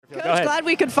Coach, glad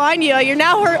we could find you. You're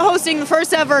now hosting the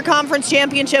first ever conference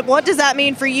championship. What does that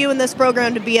mean for you and this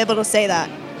program to be able to say that?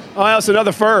 Well, it's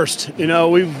another first. You know,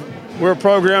 we're a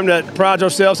program that prides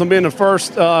ourselves on being the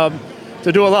first to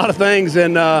do a lot of things,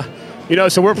 and you know,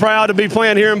 so we're proud to be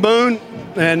playing here in Boone.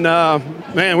 And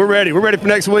man, we're ready. We're ready for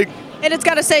next week. And it's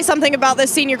got to say something about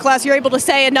this senior class. You're able to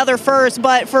say another first,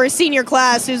 but for a senior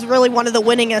class who's really one of the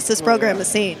winningest this program has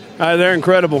seen. They're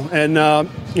incredible. And,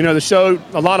 you know, they showed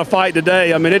a lot of fight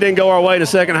today. I mean, it didn't go our way in the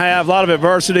second half, a lot of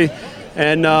adversity.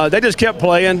 And they just kept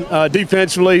playing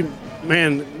defensively.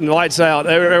 Man, lights out.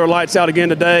 They were lights out again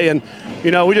today. And, you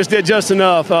know, we just did just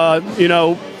enough. You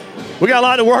know, we got a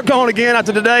lot to work on again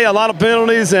after today, a lot of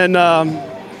penalties. And,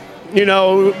 you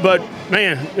know, but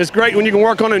man, it's great when you can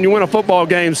work on it and you win a football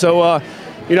game. So,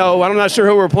 you know, I'm not sure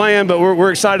who we're playing, but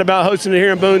we're excited about hosting it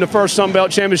here in Boone, the first Sun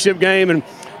Belt Championship game,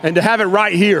 and to have it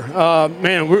right here.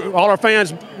 Man, all our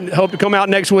fans hope to come out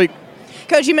next week.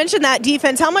 Coach, you mentioned that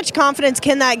defense. How much confidence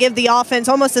can that give the offense,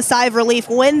 almost a sigh of relief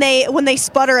when they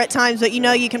sputter at times, but you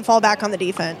know you can fall back on the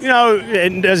defense? You know,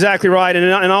 exactly right.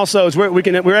 And also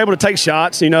we're able to take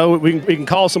shots. You know, we can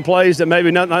call some plays that maybe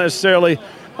not necessarily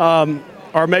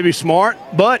are maybe smart,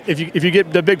 but if you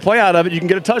get the big play out of it, you can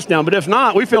get a touchdown. But if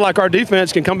not, we feel like our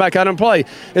defense can come back out and play.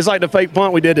 It's like the fake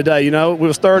punt we did today. You know, it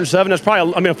was 3rd and 7. That's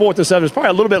probably, I mean, 4th and 7 is probably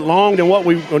a little bit long than what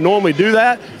we would normally do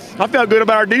that. I felt good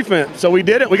about our defense, so we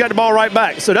did it. We got the ball right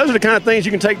back. So those are the kind of things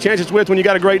you can take chances with when you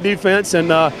got a great defense, and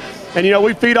you know,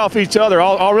 we feed off each other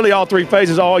all 3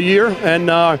 phases all year, and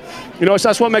you know,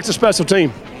 that's what makes a special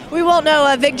team. We won't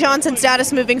know Vic Johnson's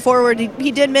status moving forward.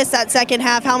 He did miss that second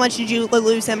half. How much did you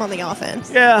lose him on the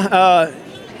offense? Yeah,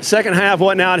 second half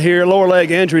wasn't out here. Lower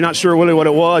leg injury, not sure really what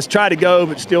it was. Tried to go,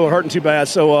 but still hurting too bad.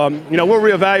 So, you know, we'll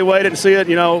reevaluate it and see it.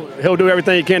 You know, he'll do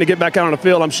everything he can to get back out on the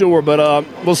field, I'm sure, but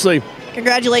we'll see.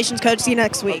 Congratulations, Coach. See you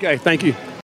next week. Okay, thank you.